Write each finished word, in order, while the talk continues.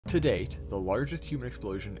To date, the largest human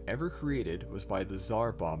explosion ever created was by the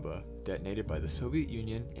Tsar Bomba, detonated by the Soviet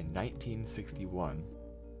Union in 1961.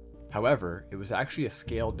 However, it was actually a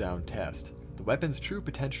scaled-down test. The weapon's true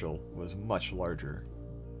potential was much larger.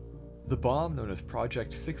 The bomb, known as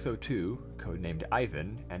Project 602, codenamed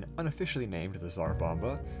Ivan, and unofficially named the Tsar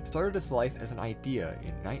Bomba, started its life as an idea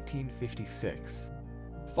in 1956.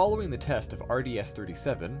 Following the test of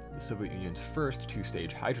RDS-37, the Soviet Union's first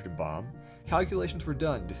two-stage hydrogen bomb, calculations were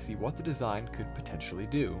done to see what the design could potentially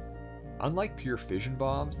do. Unlike pure fission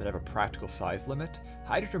bombs that have a practical size limit,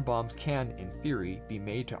 hydrogen bombs can, in theory, be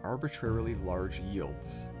made to arbitrarily large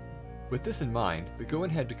yields. With this in mind, the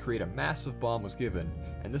go-ahead to create a massive bomb was given,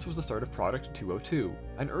 and this was the start of Product 202,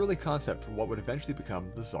 an early concept for what would eventually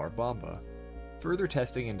become the Tsar Bomba. Further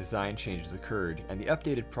testing and design changes occurred, and the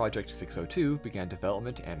updated Project 602 began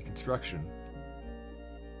development and construction.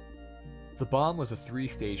 The bomb was a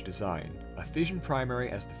three-stage design, a fission primary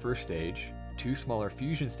as the first stage, two smaller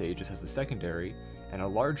fusion stages as the secondary, and a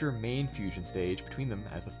larger main fusion stage between them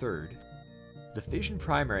as the third. The fission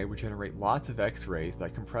primary would generate lots of X-rays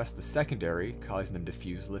that compress the secondary, causing them to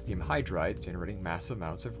fuse lithium hydrides, generating massive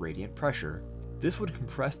amounts of radiant pressure. This would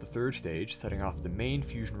compress the third stage, setting off the main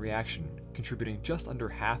fusion reaction, contributing just under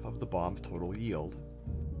half of the bomb's total yield.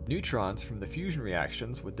 Neutrons from the fusion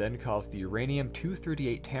reactions would then cause the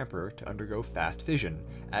uranium-238 tamper to undergo fast fission,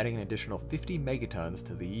 adding an additional 50 megatons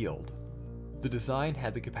to the yield. The design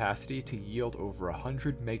had the capacity to yield over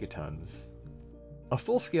 100 megatons. A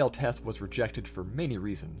full-scale test was rejected for many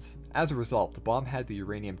reasons. As a result, the bomb had the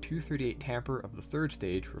uranium-238 tamper of the third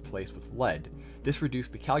stage replaced with lead. This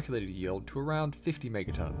reduced the calculated yield to around 50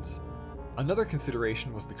 megatons. Another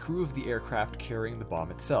consideration was the crew of the aircraft carrying the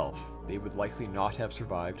bomb itself. They would likely not have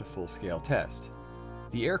survived a full-scale test.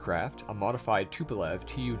 The aircraft, a modified Tupolev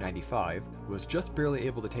Tu-95, was just barely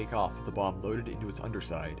able to take off with the bomb loaded into its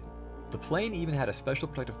underside. The plane even had a special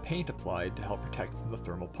protective paint applied to help protect from the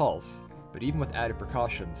thermal pulse. But even with added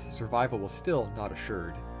precautions, survival was still not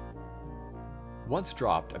assured. Once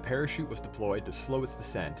dropped, a parachute was deployed to slow its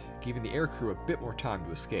descent, giving the aircrew a bit more time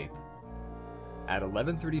to escape. At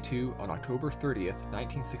 11:32 on October 30th,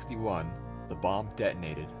 1961, the bomb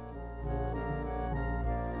detonated.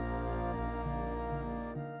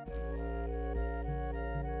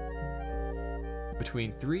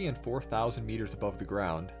 Between 3,000 and 4,000 meters above the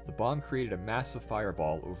ground, the bomb created a massive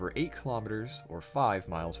fireball over 8 kilometers or 5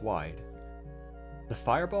 miles wide. The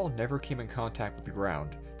fireball never came in contact with the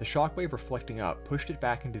ground. The shockwave reflecting up pushed it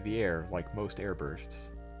back into the air like most airbursts.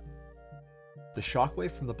 The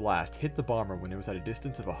shockwave from the blast hit the bomber when it was at a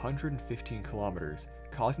distance of 115 kilometers,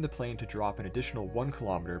 causing the plane to drop an additional 1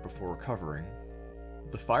 kilometer before recovering.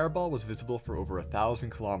 The fireball was visible for over 1,000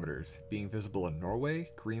 kilometers, being visible in Norway,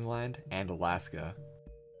 Greenland, and Alaska.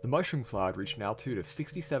 The mushroom cloud reached an altitude of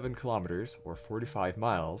 67 kilometers, or 45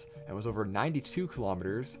 miles, and was over 92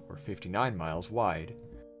 kilometers, or 59 miles wide.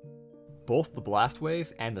 Both the blast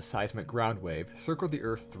wave and the seismic ground wave circled the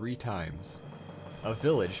Earth 3 times. A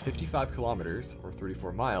village 55 kilometers, or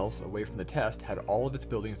 34 miles, away from the test had all of its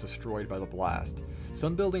buildings destroyed by the blast.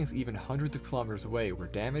 Some buildings even hundreds of kilometers away were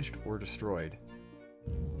damaged or destroyed.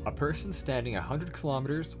 A person standing 100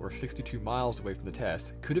 kilometers or 62 miles away from the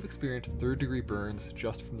test could have experienced third-degree burns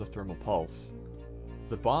just from the thermal pulse.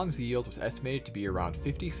 The bomb's yield was estimated to be around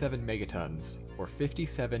 57 megatons, or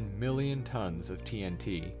 57 million tons of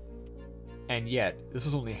TNT. And yet, this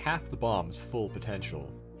was only half the bomb's full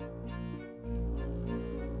potential.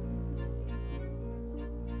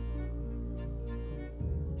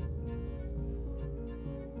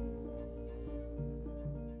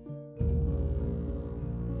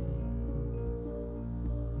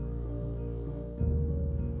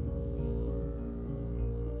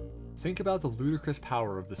 Think about the ludicrous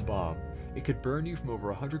power of this bomb. It could burn you from over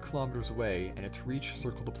 100 kilometers away, and its reach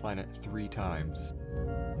circled the planet 3 times.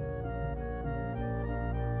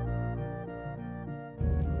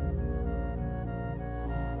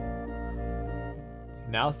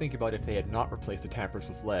 Now think about if they had not replaced the tampers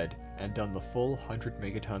with lead, and done the full 100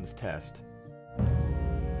 megatons test.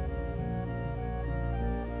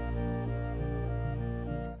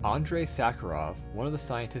 Andrei Sakharov, one of the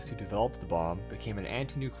scientists who developed the bomb, became an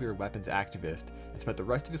anti-nuclear weapons activist and spent the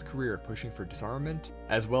rest of his career pushing for disarmament,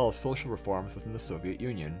 as well as social reforms within the Soviet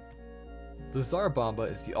Union. The Tsar Bomba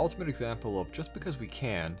is the ultimate example of just because we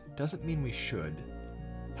can, doesn't mean we should.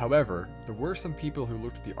 However, there were some people who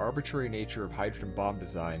looked at the arbitrary nature of hydrogen bomb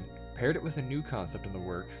design, paired it with a new concept in the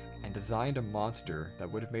works, and designed a monster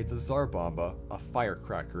that would have made the Tsar Bomba a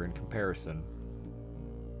firecracker in comparison.